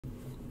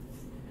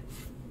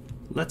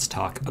Let's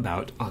talk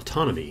about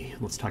autonomy.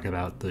 Let's talk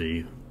about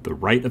the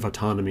right of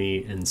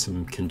autonomy and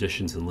some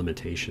conditions and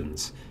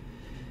limitations.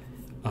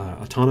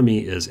 Autonomy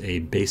is a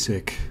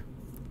basic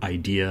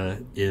idea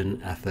in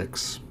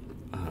ethics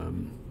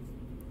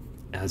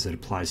as it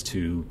applies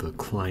to the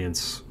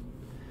clients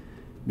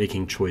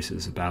making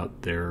choices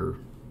about their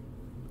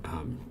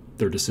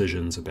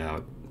decisions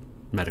about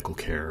medical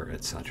care,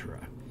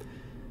 etc.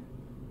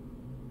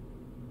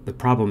 The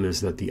problem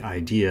is that the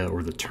idea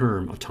or the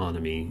term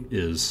autonomy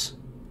is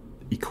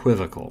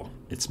equivocal.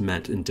 It's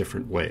meant in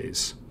different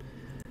ways.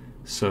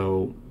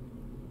 So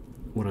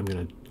what I'm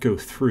going to go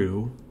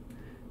through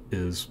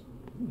is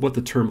what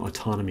the term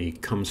autonomy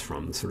comes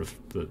from, sort of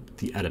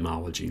the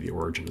etymology, the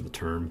origin of the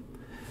term.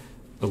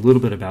 A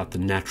little bit about the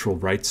natural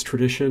rights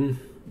tradition,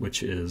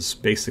 which is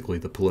basically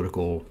the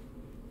political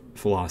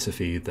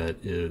philosophy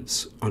that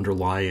is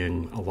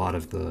underlying a lot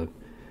of the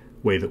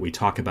way that we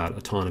talk about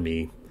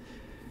autonomy,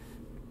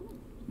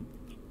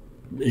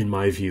 in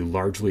my view,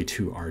 largely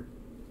to our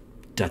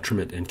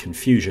detriment and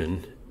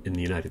confusion in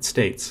the United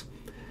States.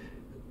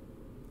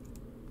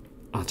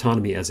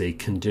 Autonomy as a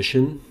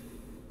condition,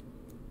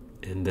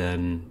 and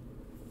then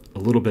a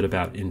little bit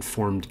about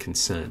informed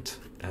consent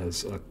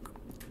as a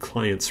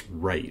client's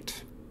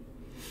right.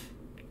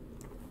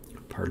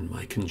 Pardon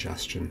my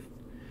congestion.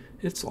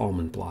 It's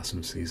almond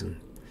blossom season.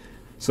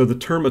 So the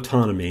term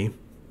autonomy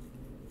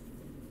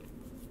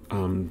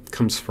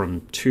comes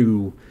from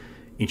two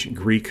ancient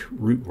Greek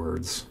root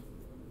words,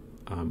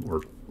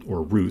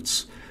 or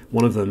roots.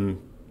 One of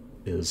them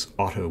is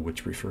auto,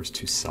 which refers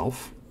to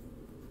self,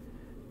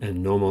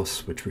 and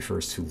nomos, which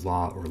refers to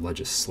law or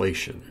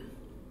legislation.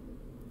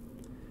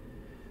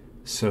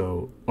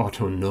 So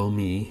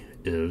autonomy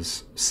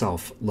is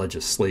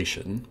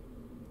self-legislation.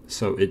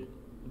 So it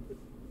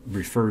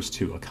refers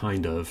to a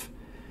kind of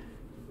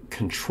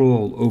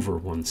control over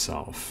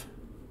oneself.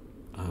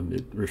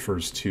 It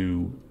refers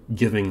to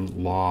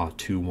giving law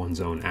to one's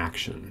own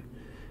action,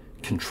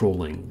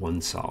 controlling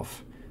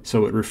oneself.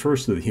 So it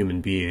refers to the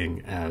human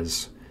being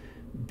as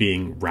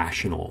being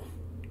rational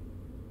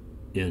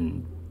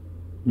in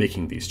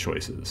making these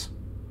choices,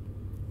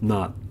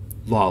 not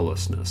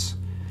lawlessness.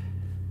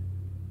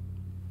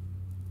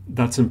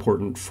 That's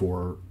important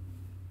for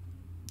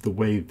the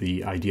way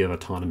the idea of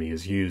autonomy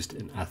is used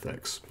in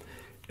ethics.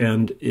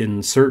 And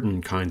in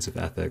certain kinds of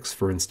ethics,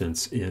 for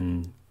instance,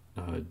 in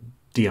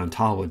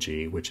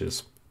deontology, which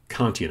is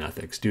Kantian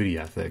ethics, duty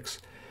ethics,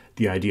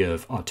 the idea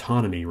of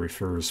autonomy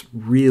refers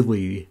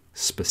really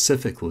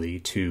specifically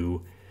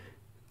to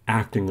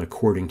acting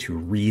according to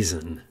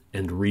reason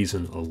and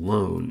reason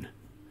alone.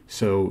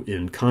 So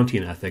in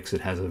Kantian ethics,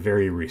 it has a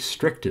very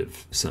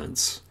restrictive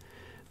sense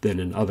than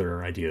in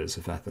other ideas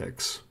of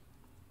ethics.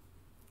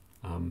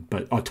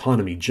 But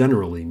autonomy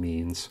generally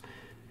means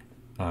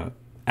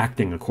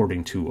acting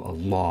according to a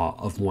law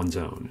of one's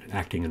own,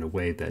 acting in a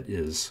way that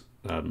is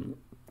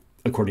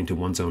according to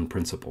one's own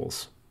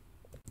principles.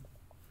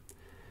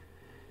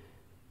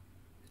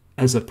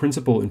 As a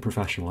principle in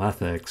professional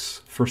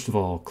ethics, first of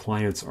all,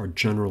 clients are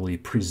generally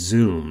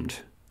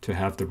presumed to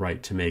have the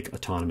right to make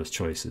autonomous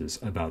choices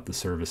about the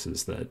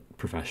services that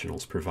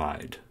professionals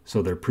provide.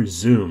 So they're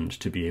presumed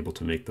to be able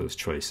to make those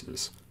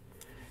choices.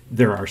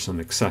 There are some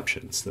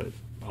exceptions that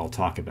I'll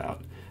talk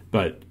about,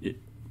 but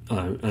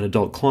an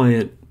adult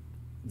client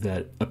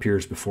that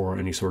appears before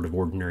any sort of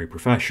ordinary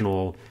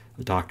professional,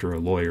 a doctor, a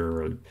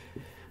lawyer,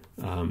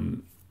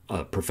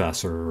 a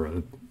professor,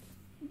 a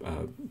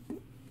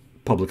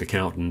public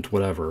accountant,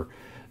 whatever,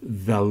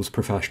 those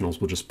professionals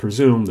will just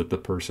presume that the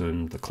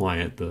person, the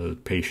client, the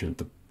patient,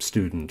 the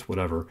student,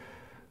 whatever,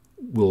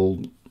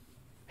 will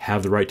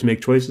have the right to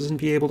make choices and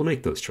be able to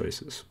make those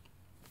choices.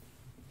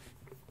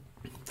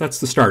 That's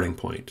the starting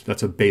point.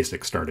 That's a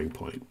basic starting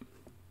point.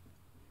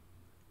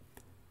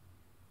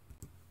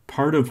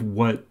 Part of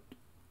what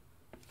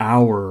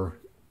our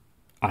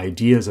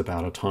ideas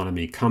about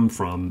autonomy come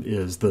from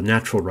is the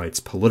natural rights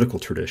political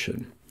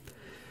tradition.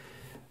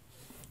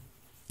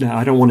 Now,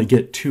 I don't want to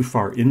get too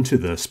far into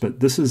this,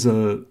 but this is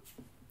a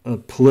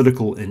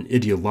political and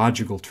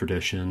ideological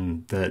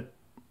tradition that,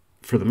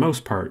 for the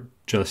most part,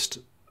 just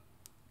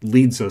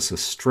leads us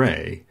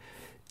astray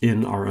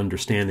in our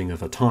understanding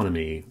of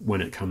autonomy when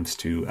it comes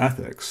to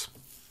ethics,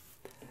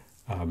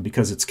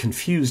 because it's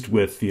confused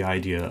with the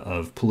idea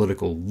of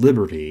political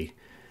liberty,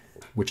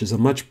 which is a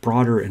much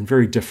broader and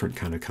very different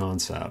kind of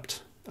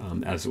concept,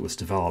 as it was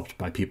developed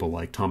by people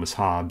like Thomas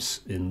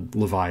Hobbes in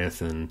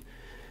Leviathan,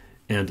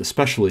 and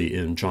especially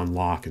in John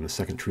Locke in the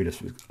Second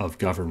Treatise of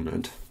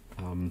Government.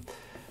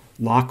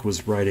 Locke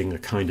was writing a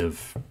kind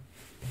of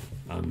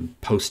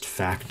post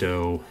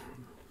facto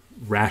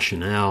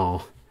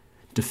rationale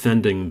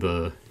defending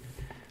the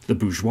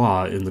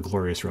bourgeois in the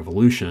Glorious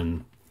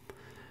Revolution,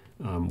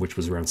 which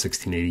was around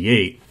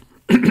 1688.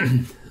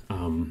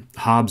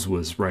 Hobbes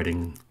was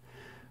writing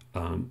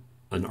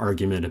an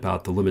argument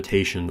about the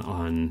limitation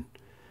on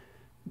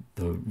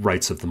the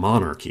rights of the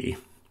monarchy.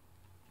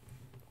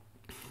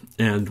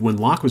 And when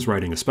Locke was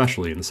writing,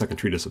 especially in the Second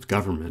Treatise of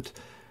Government,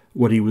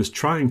 what he was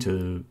trying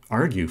to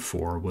argue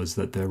for was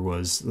that there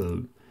was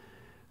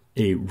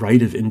a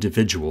right of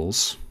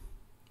individuals,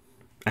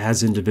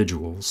 as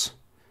individuals,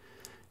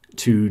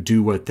 to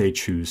do what they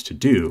choose to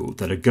do,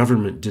 that a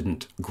government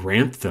didn't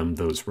grant them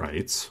those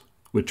rights,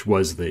 which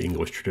was the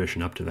English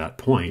tradition up to that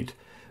point,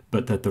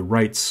 but that the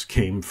rights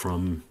came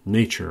from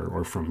nature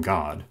or from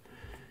God.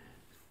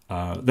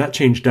 That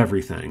changed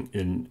everything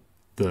in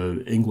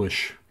the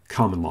English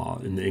common law,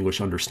 in the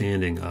English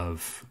understanding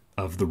of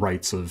the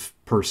rights of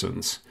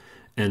persons,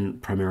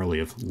 and primarily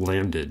of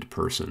landed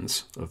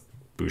persons, of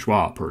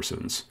bourgeois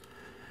persons,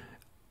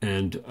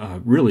 and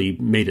really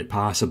made it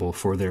possible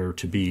for there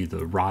to be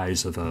the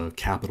rise of a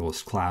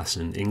capitalist class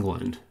in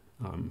England.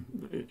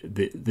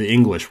 The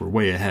English were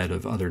way ahead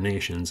of other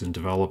nations in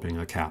developing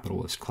a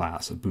capitalist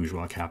class, a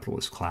bourgeois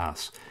capitalist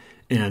class.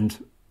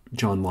 And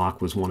John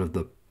Locke was one of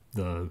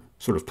the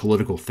sort of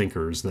political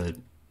thinkers that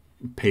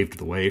paved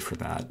the way for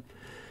that.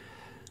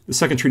 The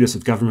Second Treatise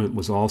of Government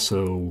was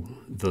also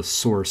the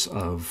source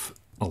of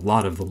a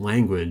lot of the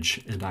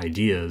language and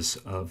ideas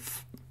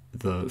of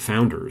the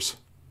founders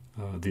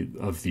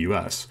of the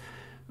U.S.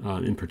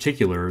 In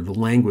particular, the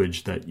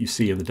language that you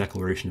see in the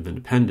Declaration of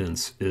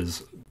Independence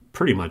is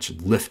pretty much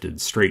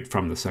lifted straight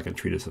from the Second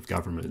Treatise of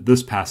Government.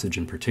 This passage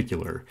in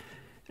particular,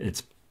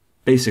 it's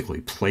basically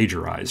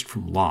plagiarized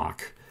from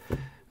Locke.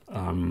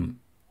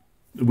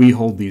 We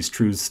hold these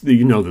truths,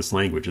 you know this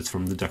language, it's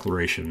from the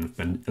Declaration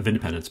of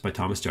Independence by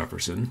Thomas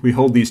Jefferson. We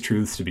hold these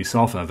truths to be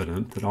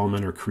self-evident, that all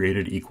men are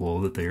created equal,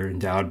 that they are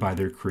endowed by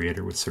their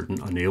Creator with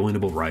certain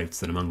unalienable rights,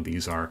 that among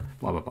these are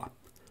blah, blah, blah.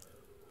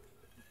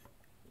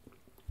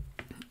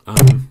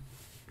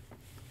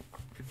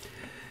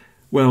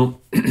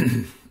 Well,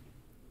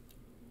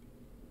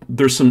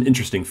 there's some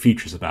interesting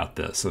features about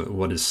this.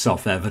 What does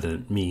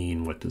self-evident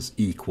mean? What does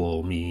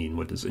equal mean?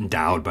 What does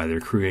endowed by their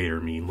Creator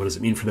mean? What does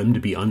it mean for them to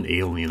be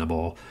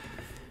unalienable?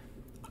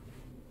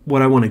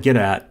 What I want to get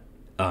at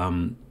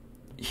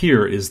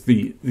here is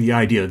the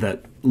idea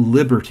that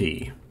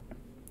liberty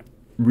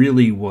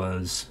really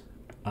was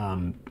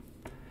an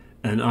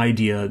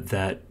idea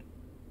that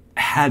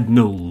had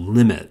no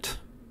limit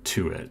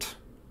to it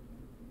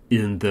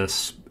in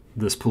this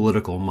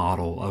political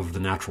model of the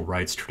natural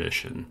rights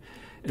tradition.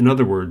 In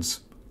other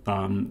words,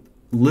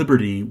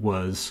 liberty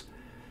was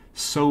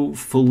so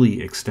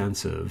fully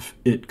extensive,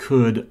 it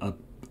could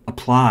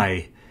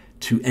apply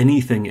to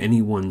anything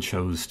anyone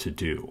chose to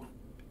do.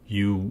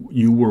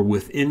 You were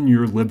within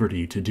your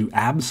liberty to do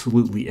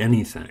absolutely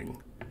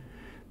anything,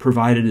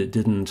 provided it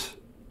didn't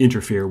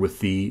interfere with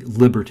the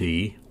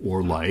liberty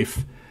or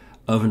life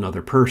of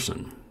another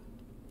person.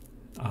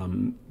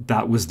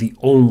 That was the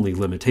only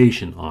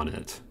limitation on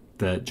it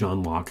that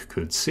John Locke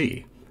could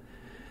see.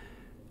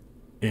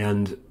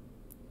 And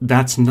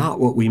that's not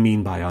what we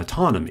mean by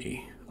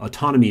autonomy.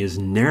 Autonomy is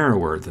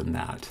narrower than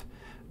that.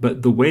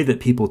 But the way that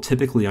people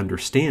typically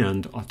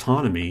understand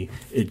autonomy,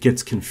 it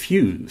gets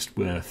confused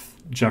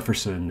with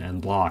Jefferson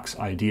and Locke's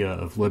idea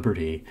of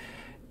liberty.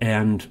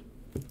 And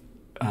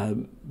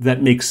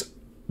that makes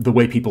the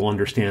way people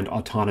understand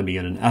autonomy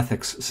in an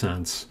ethics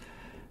sense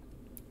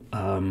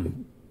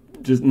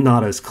just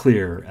not as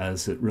clear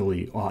as it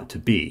really ought to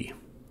be.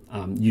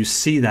 You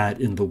see that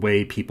in the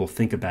way people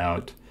think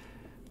about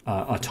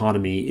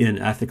autonomy in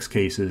ethics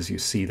cases. You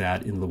see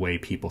that in the way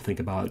people think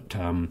about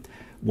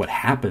what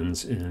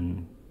happens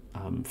in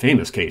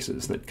famous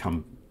cases that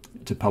come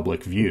to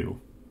public view.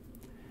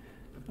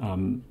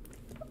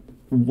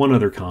 One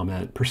other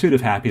comment, pursuit of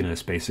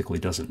happiness basically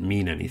doesn't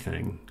mean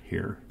anything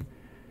here.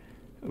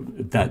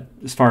 That,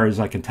 as far as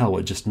I can tell,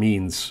 it just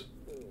means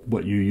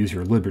what you use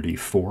your liberty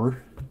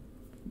for.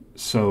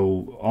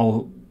 So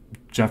all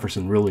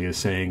Jefferson really is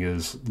saying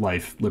is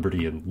life,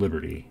 liberty, and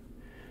liberty.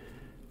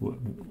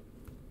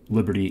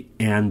 Liberty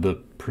and the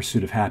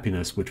pursuit of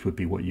happiness, which would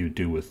be what you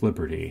do with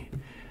liberty.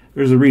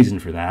 There's a reason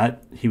for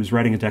that. He was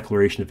writing a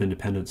Declaration of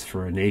Independence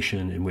for a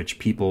nation in which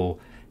people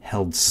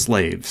held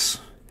slaves,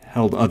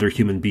 held other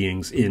human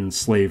beings in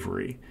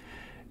slavery.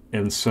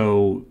 And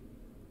so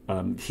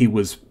he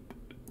was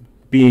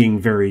being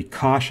very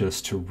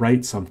cautious to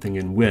write something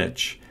in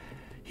which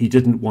he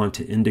didn't want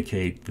to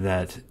indicate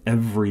that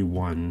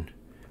everyone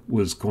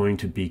was going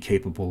to be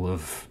capable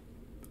of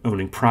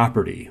owning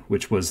property,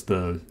 which was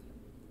the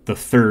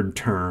third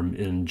term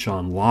in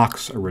John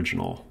Locke's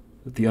original.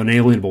 The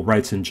unalienable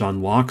rights in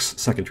John Locke's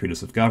Second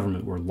Treatise of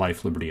Government were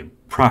life, liberty, and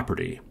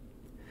property.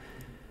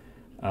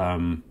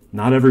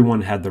 Not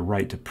everyone had the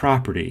right to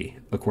property,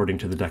 according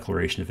to the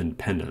Declaration of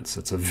Independence.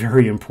 It's a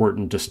very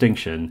important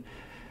distinction.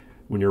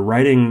 When you're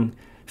writing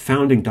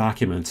founding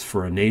documents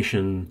for a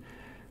nation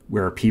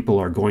where people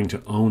are going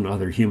to own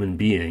other human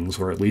beings,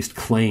 or at least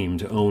claim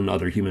to own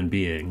other human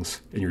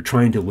beings, and you're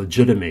trying to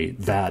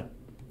legitimate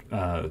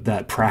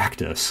that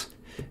practice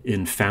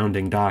in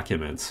founding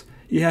documents,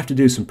 you have to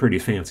do some pretty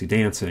fancy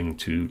dancing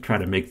to try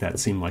to make that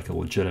seem like a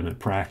legitimate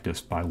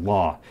practice by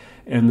law.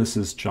 And this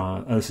is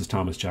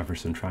Thomas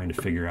Jefferson trying to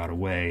figure out a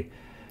way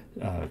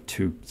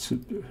to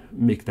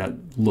make that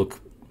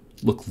look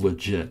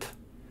legit.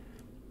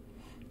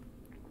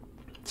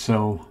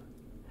 So,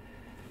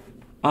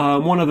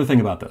 one other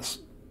thing about this.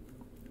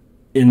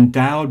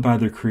 endowed by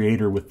their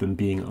creator with them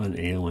being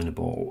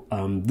unalienable.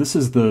 This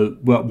is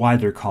why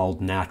they're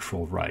called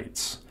natural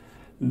rights.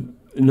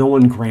 No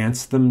one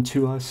grants them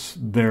to us.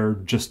 They're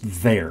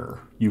just there.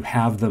 You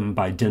have them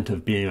by dint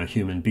of being a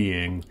human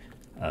being,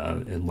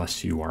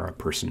 unless you are a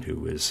person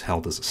who is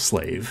held as a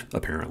slave,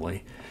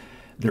 apparently.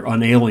 They're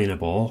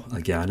unalienable,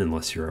 again,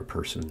 unless you're a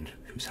person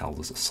who's held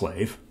as a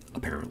slave,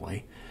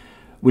 apparently,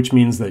 which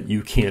means that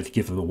you can't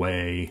give them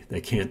away.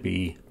 They can't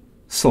be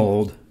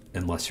sold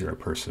unless you're a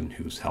person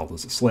who's held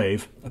as a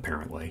slave,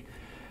 apparently.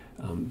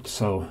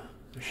 So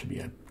there should be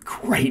a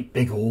great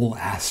big old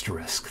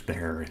asterisk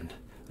there and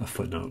a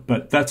footnote.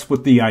 But that's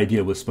what the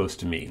idea was supposed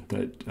to mean,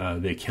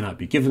 that they cannot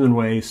be given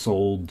away,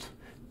 sold,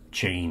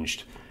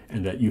 changed,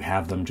 and that you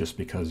have them just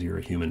because you're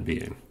a human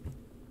being.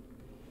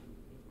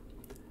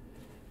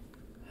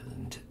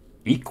 And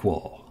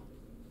equal,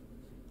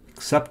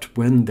 except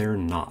when they're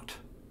not.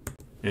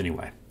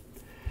 Anyway.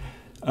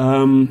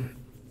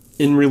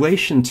 In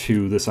relation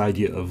to this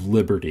idea of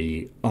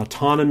liberty,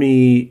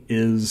 autonomy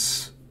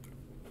it's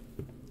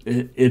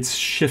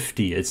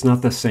shifty. It's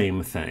not the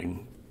same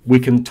thing. We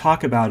can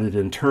talk about it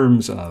in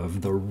terms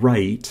of the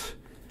right,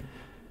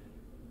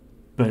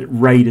 but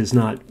right is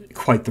not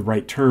quite the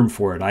right term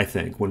for it, I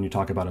think, when you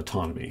talk about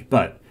autonomy.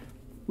 But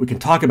we can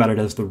talk about it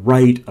as the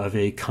right of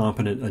a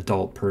competent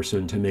adult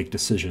person to make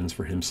decisions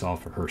for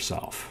himself or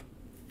herself.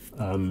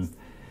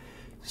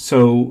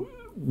 So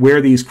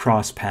where these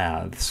cross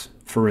paths,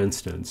 for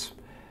instance,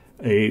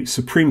 a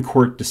Supreme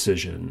Court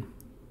decision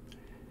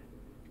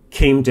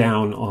came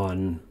down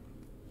on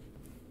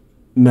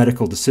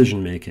medical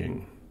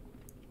decision-making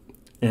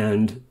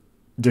and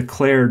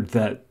declared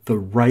that the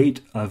right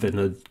of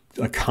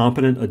a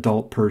competent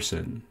adult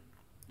person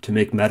to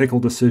make medical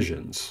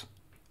decisions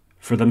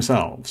for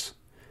themselves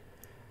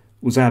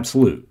was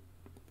absolute,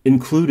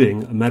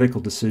 including a medical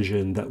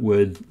decision that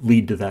would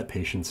lead to that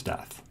patient's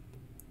death,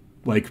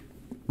 like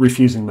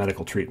refusing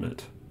medical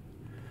treatment.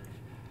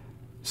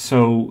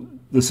 So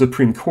the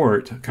Supreme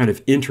Court kind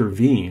of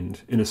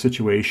intervened in a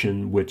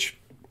situation which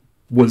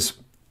was,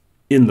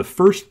 in the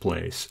first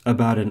place,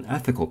 about an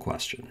ethical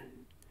question,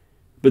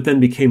 but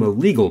then became a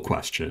legal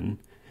question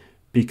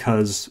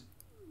because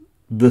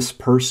this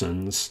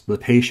person's, the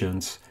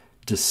patient's,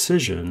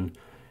 decision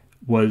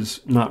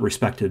was not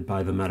respected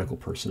by the medical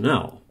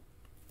personnel.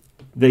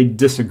 They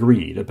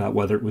disagreed about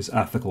whether it was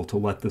ethical to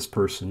let this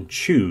person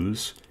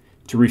choose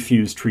to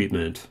refuse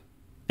treatment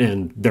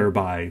and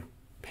thereby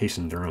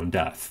hasten their own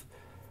death.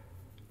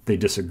 They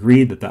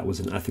disagreed that that was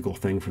an ethical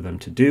thing for them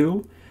to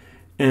do,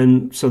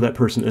 and so that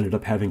person ended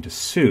up having to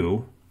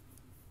sue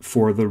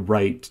for the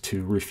right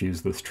to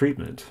refuse this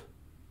treatment.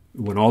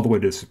 It went all the way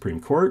to the Supreme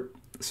Court.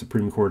 The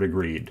Supreme Court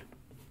agreed.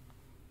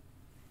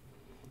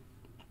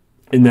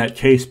 In that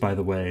case, by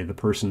the way, the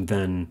person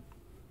then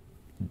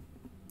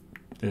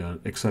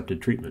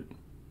accepted treatment.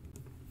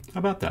 How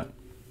about that?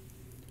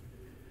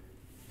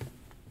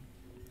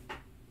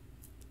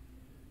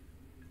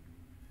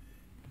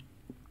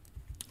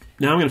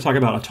 Now I'm going to talk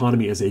about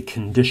autonomy as a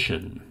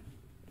condition.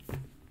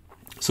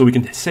 So we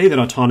can say that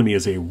autonomy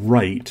is a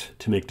right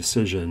to make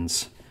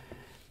decisions,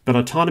 but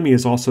autonomy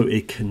is also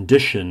a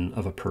condition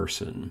of a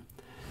person.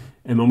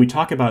 And when we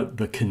talk about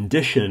the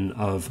condition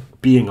of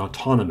being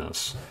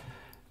autonomous,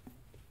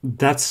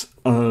 that's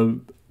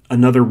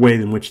another way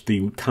in which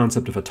the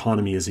concept of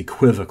autonomy is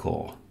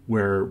equivocal,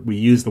 where we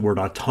use the word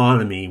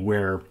autonomy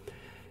where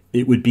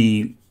it would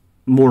be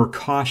more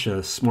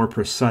cautious, more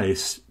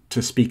precise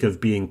to speak of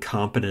being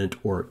competent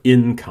or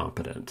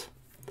incompetent.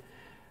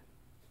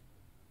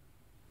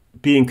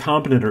 Being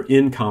competent or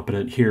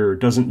incompetent here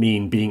doesn't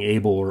mean being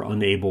able or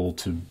unable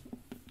to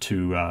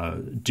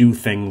do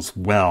things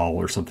well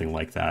or something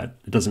like that.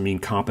 It doesn't mean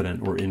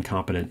competent or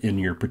incompetent in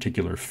your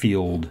particular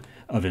field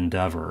of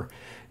endeavor.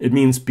 It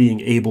means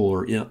being able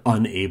or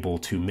unable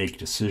to make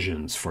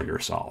decisions for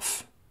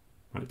yourself.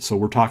 Right? So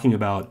we're talking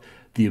about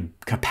the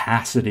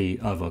capacity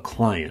of a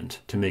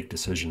client to make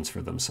decisions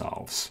for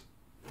themselves.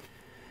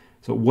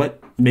 So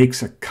what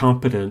makes a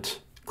competent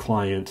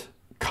client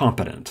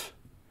competent?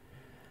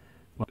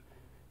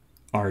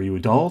 Are you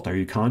adult? Are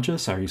you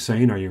conscious? Are you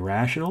sane? Are you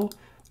rational?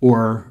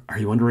 Or are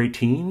you under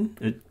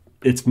 18?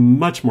 It's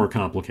much more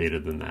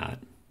complicated than that.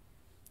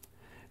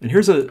 And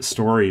here's a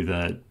story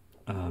that,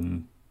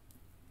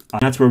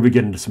 that's where we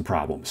get into some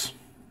problems.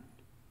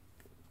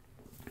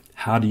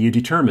 How do you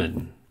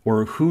determine,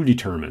 or who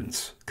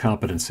determines,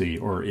 competency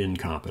or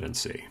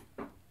incompetency?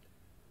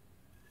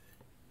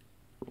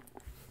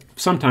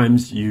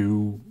 Sometimes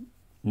you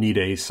need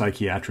a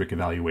psychiatric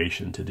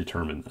evaluation to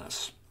determine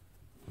this.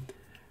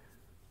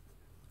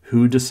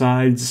 Who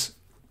decides,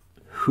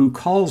 who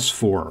calls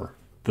for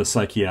the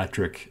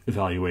psychiatric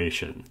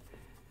evaluation?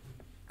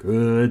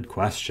 Good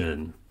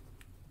question.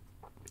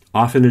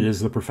 Often it is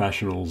the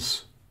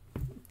professional's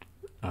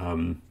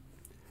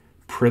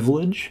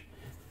privilege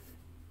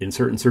in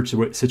certain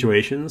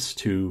situations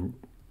to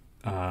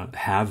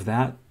have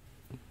that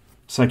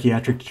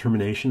psychiatric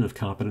determination of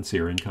competency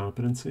or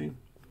incompetency.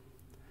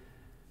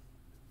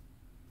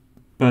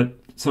 But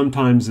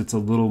sometimes it's a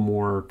little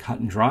more cut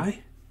and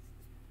dry.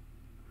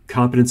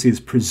 competency is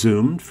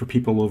presumed for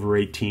people over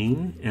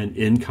 18, and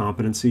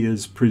incompetency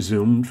is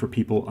presumed for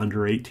people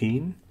under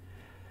 18.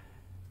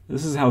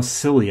 This is how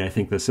silly I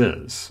think this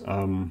is.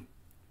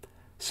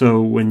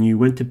 So when you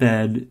went to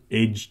bed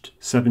aged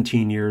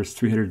 17 years,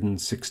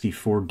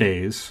 364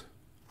 days,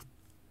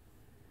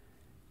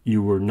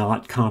 you were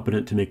not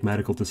competent to make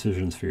medical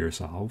decisions for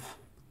yourself.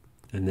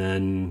 And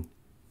then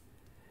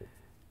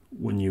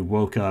when you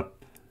woke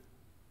up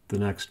the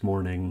next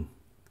morning,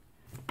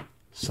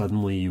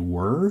 suddenly you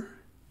were?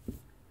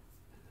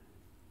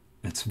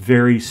 It's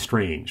very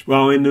strange.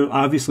 Well, and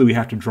obviously we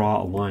have to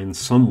draw a line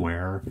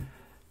somewhere,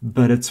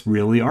 but it's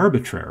really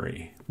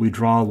arbitrary. We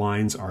draw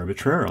lines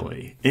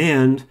arbitrarily.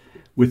 And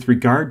with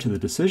regard to the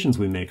decisions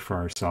we make for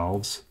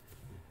ourselves,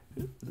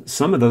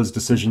 some of those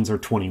decisions are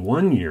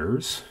 21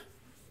 years.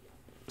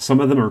 Some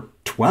of them are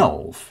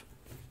 12.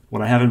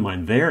 What I have in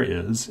mind there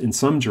is, in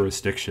some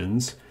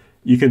jurisdictions,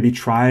 you can be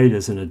tried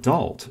as an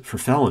adult for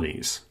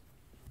felonies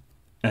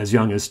as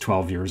young as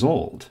 12 years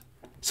old.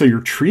 So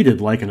you're treated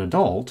like an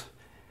adult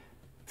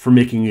for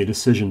making a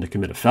decision to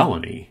commit a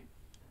felony.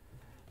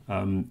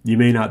 You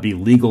may not be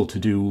legal to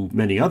do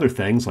many other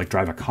things, like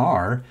drive a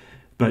car,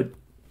 but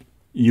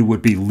you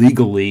would be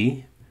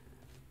legally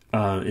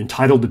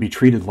entitled to be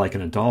treated like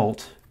an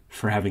adult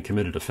for having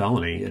committed a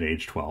felony at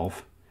age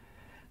 12.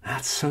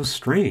 That's so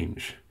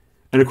strange.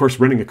 And of course,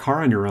 renting a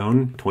car on your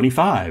own,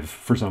 25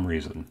 for some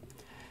reason.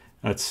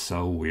 That's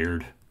so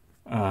weird.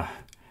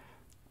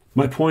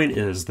 My point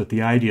is that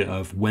the idea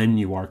of when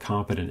you are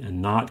competent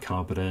and not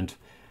competent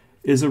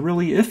is a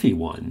really iffy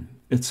one.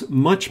 It's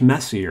much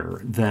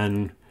messier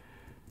than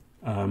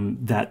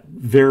that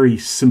very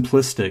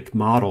simplistic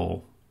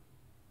model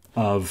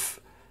of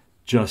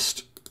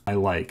just, I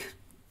like.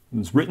 It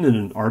was written in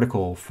an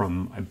article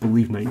from, I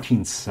believe,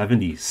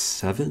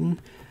 1977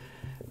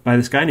 by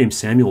this guy named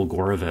Samuel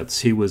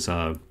Gorovitz. He was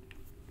a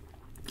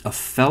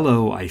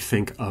fellow, I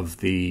think, of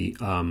the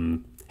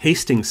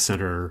Hastings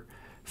Center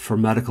for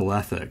Medical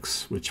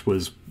Ethics, which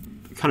was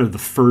kind of the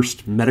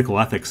first medical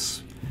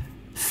ethics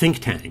think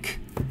tank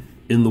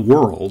in the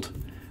world,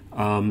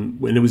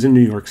 and it was in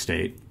New York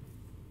State.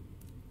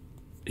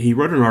 He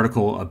wrote an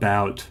article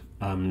about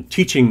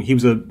teaching. He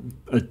was a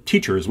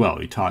teacher as well.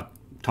 He taught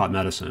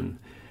medicine.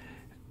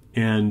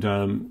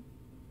 And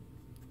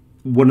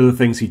one of the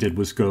things he did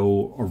was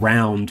go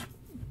around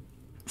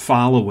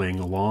following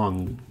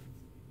along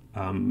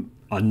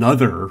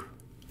another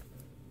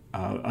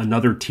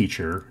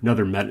teacher,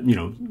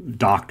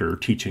 doctor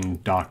teaching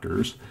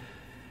doctors,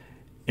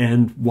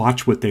 and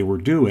watch what they were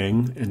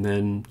doing, and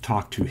then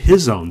talk to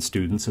his own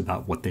students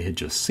about what they had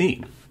just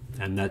seen.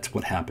 And that's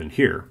what happened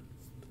here.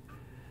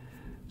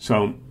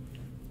 So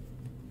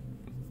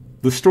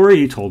the story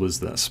he told is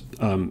this.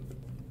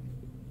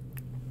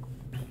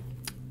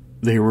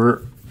 They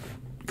were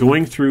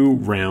going through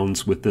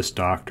rounds with this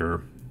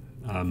doctor.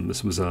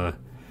 This was an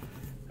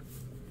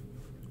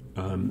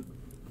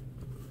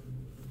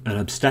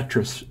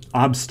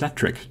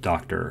obstetric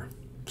doctor.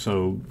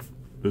 So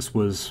this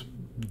was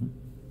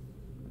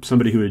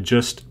somebody who had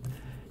just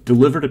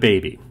delivered a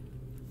baby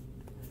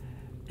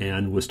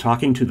and was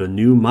talking to the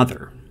new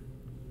mother.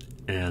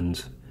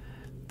 And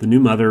the new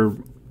mother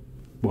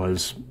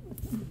was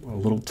a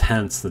little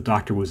tense. The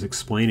doctor was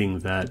explaining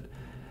that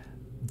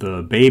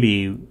the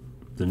baby,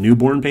 the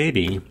newborn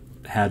baby,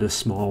 had a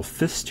small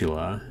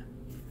fistula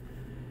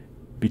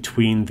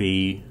between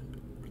the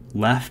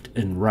left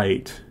and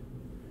right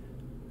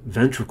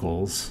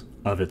ventricles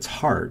of its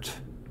heart.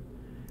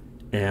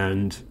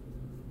 And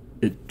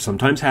it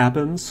sometimes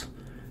happens.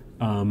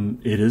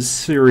 It is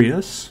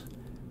serious,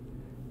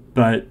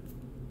 but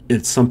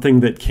it's something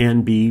that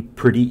can be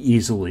pretty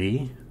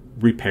easily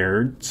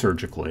repaired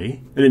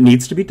surgically, and it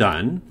needs to be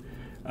done.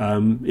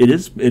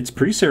 It's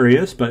pretty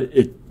serious, but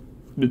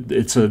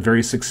it's a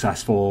very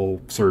successful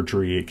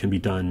surgery. It can be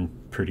done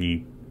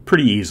pretty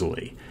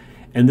easily.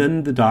 And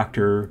then the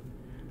doctor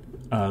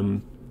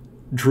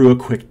drew a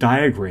quick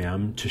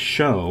diagram to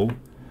show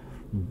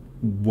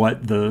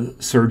what the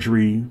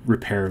surgery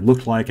repair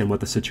looked like and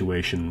what the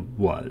situation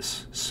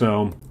was.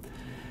 So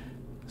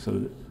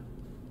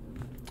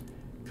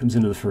comes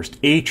into the first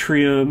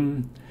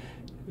atrium,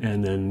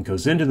 and then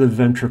goes into the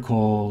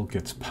ventricle,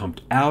 gets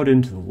pumped out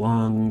into the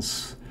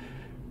lungs,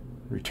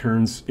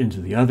 returns into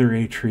the other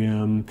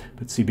atrium.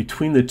 But see,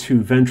 between the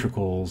two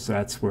ventricles,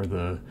 that's where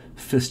the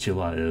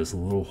fistula is, a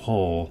little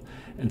hole,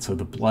 and so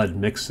the blood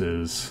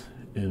mixes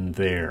in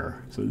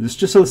there. So it's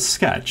just a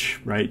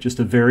sketch, right? Just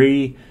a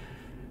very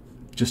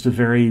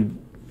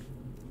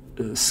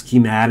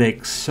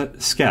schematic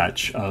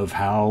sketch of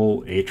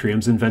how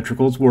atriums and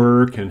ventricles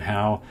work, and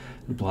how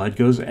the blood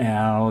goes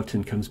out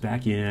and comes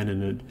back in,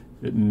 and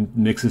it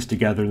mixes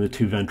together in the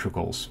two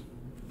ventricles.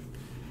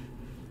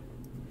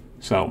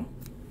 So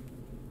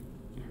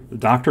the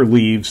doctor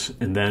leaves,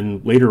 and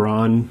then later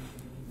on,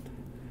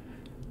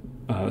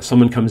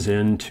 someone comes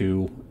in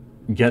to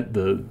get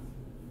the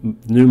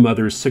new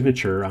mother's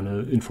signature on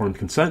an informed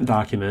consent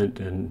document,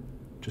 and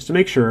just to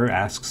make sure,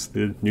 asks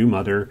the new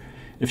mother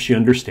if she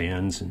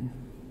understands and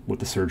what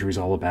the surgery is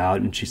all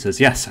about, and she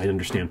says, yes, I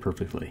understand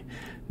perfectly.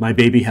 My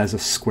baby has a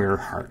square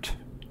heart.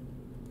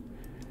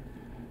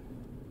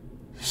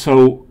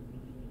 So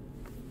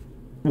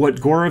what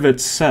Gorovitz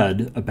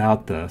said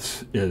about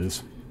this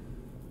is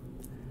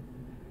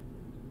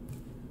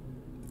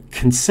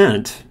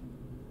consent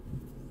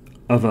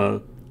of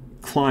a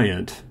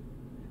client,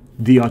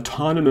 the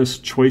autonomous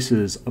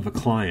choices of a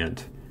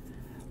client,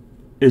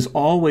 is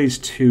always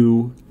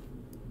to,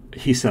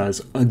 he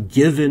says, a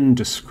given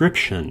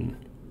description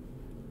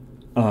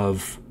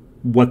of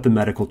what the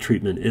medical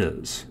treatment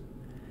is.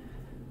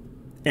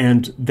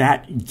 And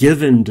that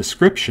given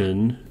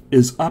description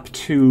is up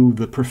to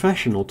the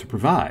professional to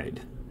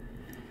provide.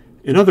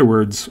 In other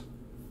words,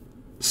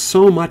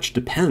 so much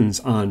depends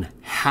on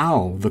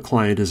how the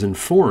client is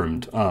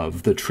informed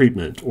of the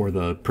treatment or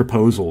the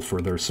proposal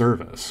for their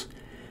service.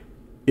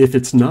 If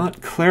it's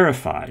not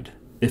clarified,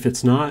 if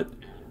it's not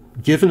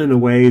given in a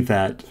way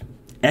that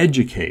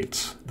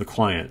educates the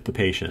client, the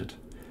patient,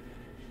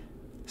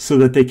 so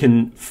that they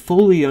can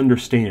fully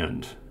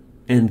understand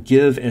and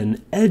give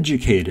an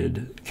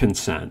educated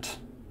consent,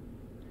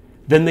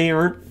 then they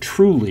aren't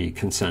truly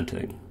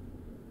consenting.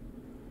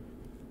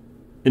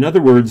 In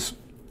other words,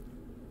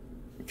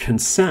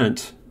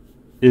 consent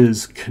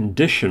is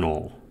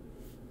conditional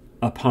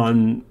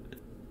upon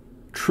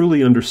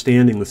truly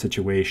understanding the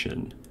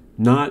situation,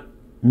 not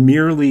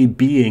merely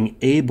being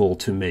able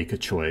to make a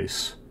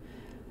choice,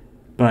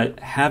 but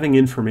having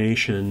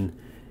information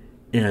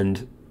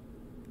and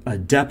a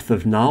depth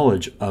of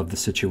knowledge of the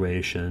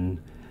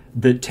situation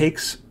that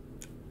takes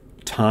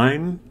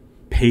time,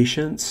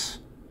 patience,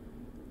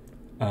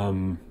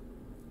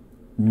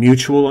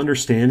 mutual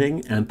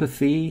understanding,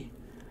 empathy,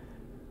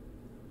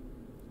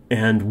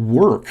 and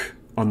work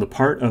on the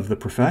part of the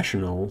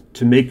professional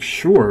to make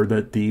sure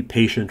that the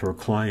patient or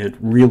client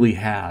really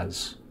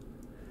has.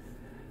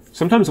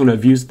 Sometimes when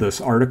I've used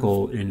this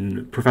article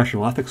in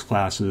professional ethics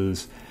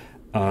classes,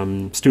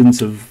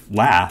 students have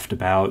laughed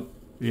about,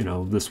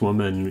 this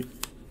woman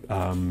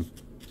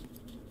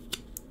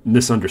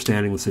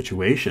misunderstanding the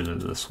situation in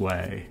this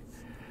way.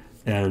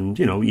 And,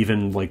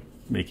 even like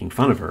making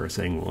fun of her,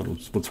 saying, well,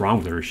 what's wrong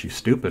with her? Is she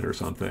stupid or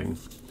something?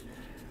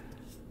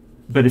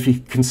 But if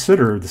you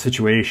consider the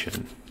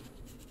situation,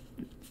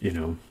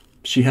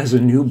 she has a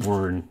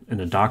newborn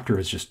and a doctor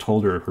has just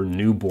told her her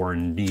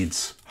newborn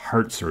needs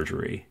heart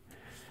surgery.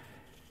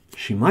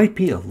 She might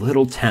be a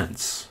little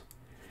tense.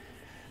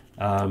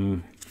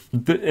 And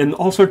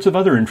all sorts of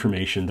other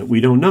information that we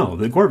don't know,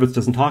 that Gorovitz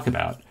doesn't talk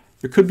about.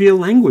 There could be a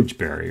language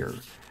barrier.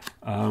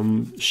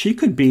 She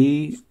could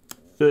be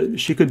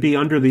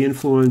under the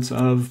influence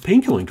of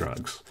pain-killing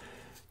drugs.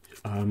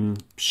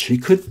 She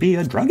could be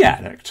a drug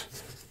addict.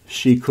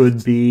 She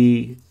could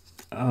be,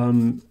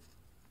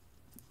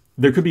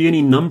 there could be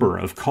any number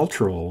of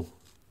cultural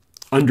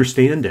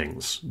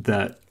understandings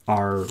that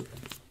are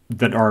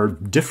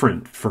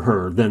different for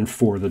her than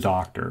for the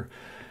doctor.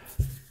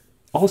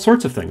 All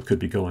sorts of things could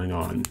be going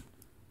on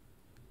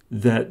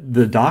that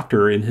the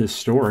doctor in his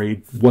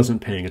story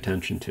wasn't paying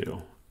attention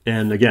to.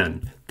 And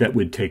again, that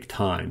would take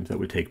time, that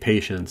would take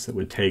patience, that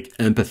would take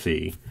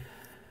empathy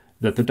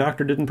that the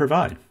doctor didn't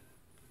provide.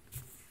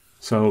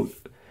 So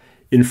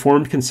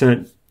informed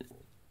consent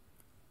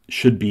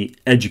should be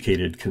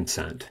educated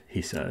consent,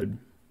 he said.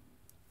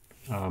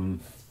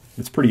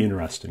 It's pretty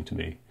interesting to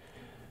me.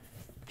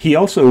 He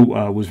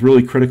also was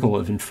really critical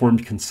of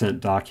informed consent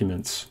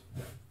documents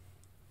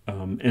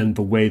and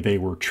the way they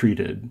were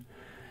treated.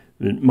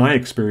 And my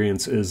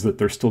experience is that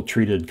they're still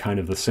treated kind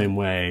of the same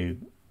way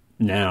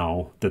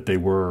now that they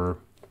were,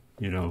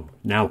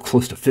 now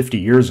close to 50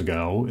 years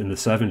ago in the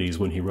 70s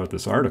when he wrote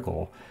this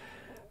article,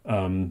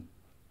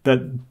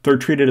 that they're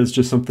treated as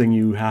just something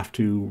you have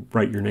to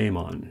write your name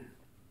on,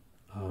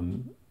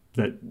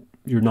 that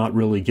you're not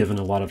really given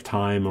a lot of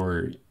time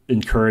or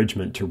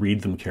encouragement to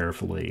read them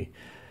carefully,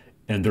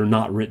 and they're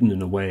not written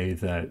in a way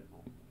that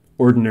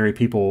ordinary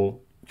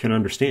people can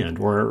understand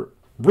or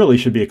really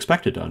should be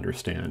expected to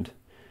understand.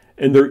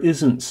 And there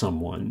isn't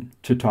someone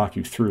to talk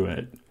you through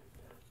it.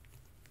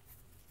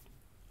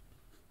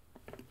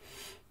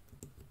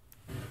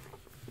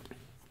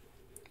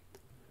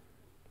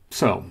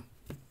 So,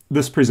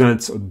 this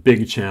presents a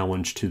big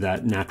challenge to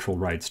that natural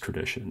rights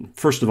tradition.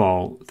 First of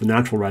all, the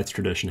natural rights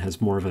tradition has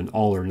more of an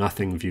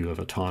all-or-nothing view of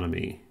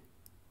autonomy,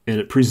 and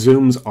it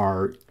presumes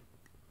our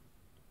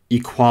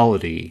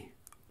equality,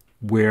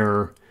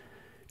 where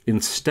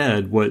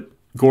instead what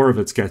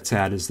Gorovitz gets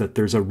at is that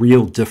there's a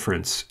real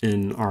difference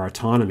in our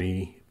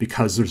autonomy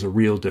because there's a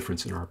real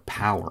difference in our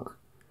power.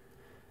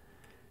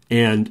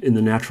 And in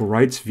the natural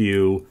rights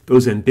view,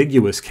 those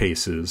ambiguous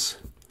cases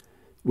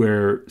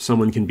where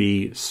someone can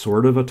be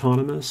sort of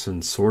autonomous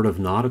and sort of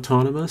not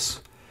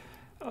autonomous,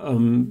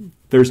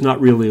 there's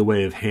not really a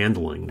way of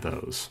handling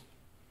those.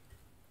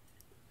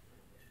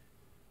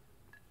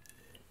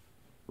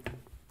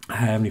 I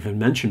haven't even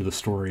mentioned the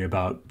story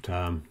about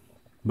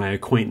my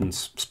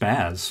acquaintance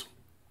Spaz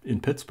in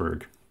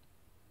Pittsburgh,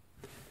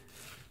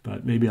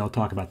 but maybe I'll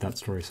talk about that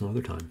story some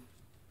other time.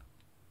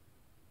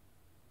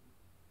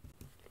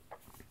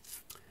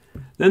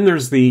 Then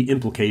there's the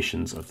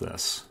implications of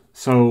this.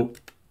 So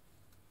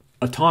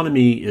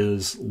autonomy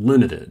is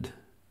limited.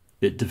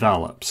 It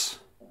develops.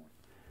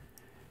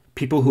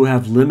 People who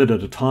have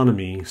limited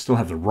autonomy still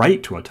have the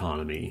right to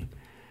autonomy,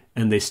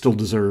 and they still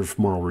deserve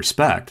moral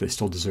respect. They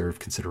still deserve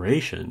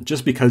consideration.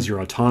 Just because your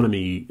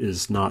autonomy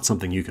is not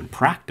something you can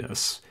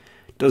practice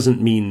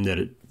doesn't mean that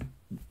it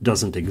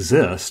doesn't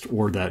exist,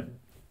 or that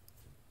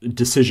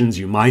decisions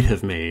you might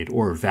have made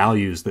or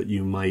values that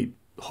you might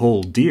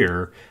hold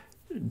dear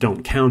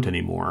don't count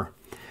anymore.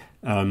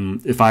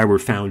 If I were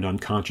found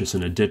unconscious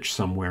in a ditch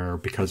somewhere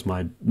because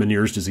my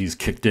Meniere's disease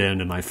kicked in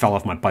and I fell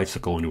off my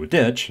bicycle into a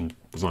ditch and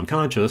was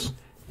unconscious,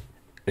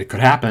 it could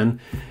happen.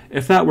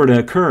 If that were to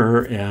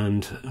occur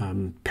and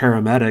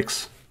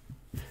paramedics,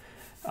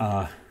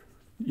 were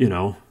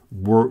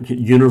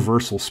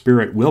universal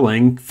spirit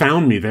willing,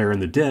 found me there in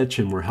the ditch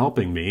and were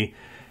helping me,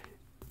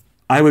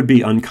 I would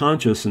be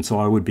unconscious, and so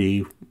I would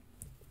be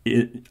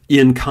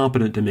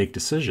incompetent to make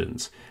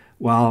decisions.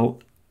 Well,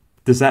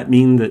 does that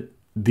mean that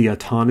the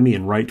autonomy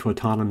and right to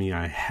autonomy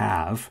I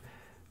have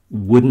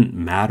wouldn't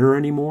matter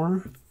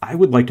anymore? I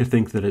would like to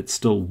think that it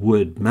still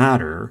would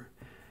matter,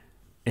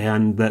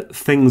 and that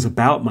things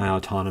about my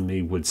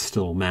autonomy would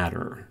still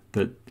matter,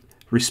 that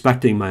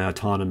respecting my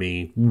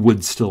autonomy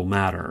would still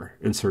matter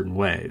in certain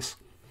ways.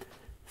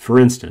 For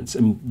instance,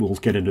 and we'll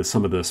get into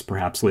some of this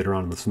perhaps later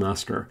on in the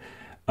semester,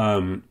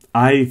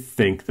 I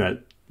think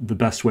that the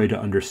best way to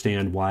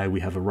understand why we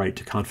have a right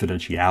to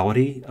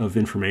confidentiality of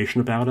information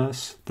about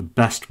us, the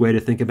best way to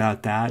think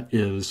about that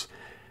is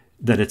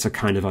that it's a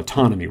kind of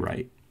autonomy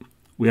right.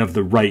 We have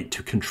the right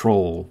to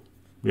control,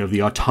 we have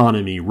the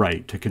autonomy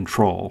right to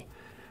control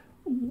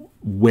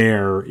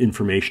where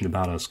information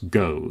about us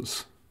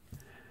goes.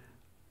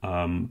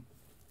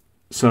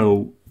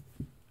 So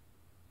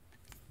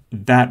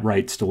that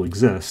right still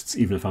exists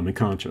even if I'm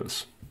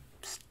unconscious.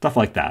 Stuff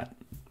like that.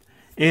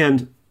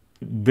 And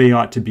they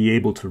ought to be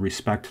able to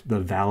respect the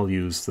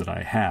values that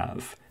I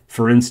have.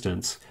 For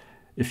instance,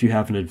 if you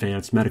have an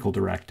advanced medical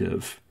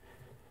directive,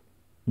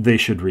 they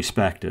should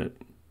respect it,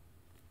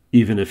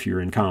 even if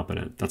you're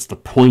incompetent. That's the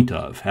point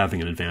of having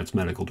an advanced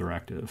medical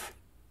directive.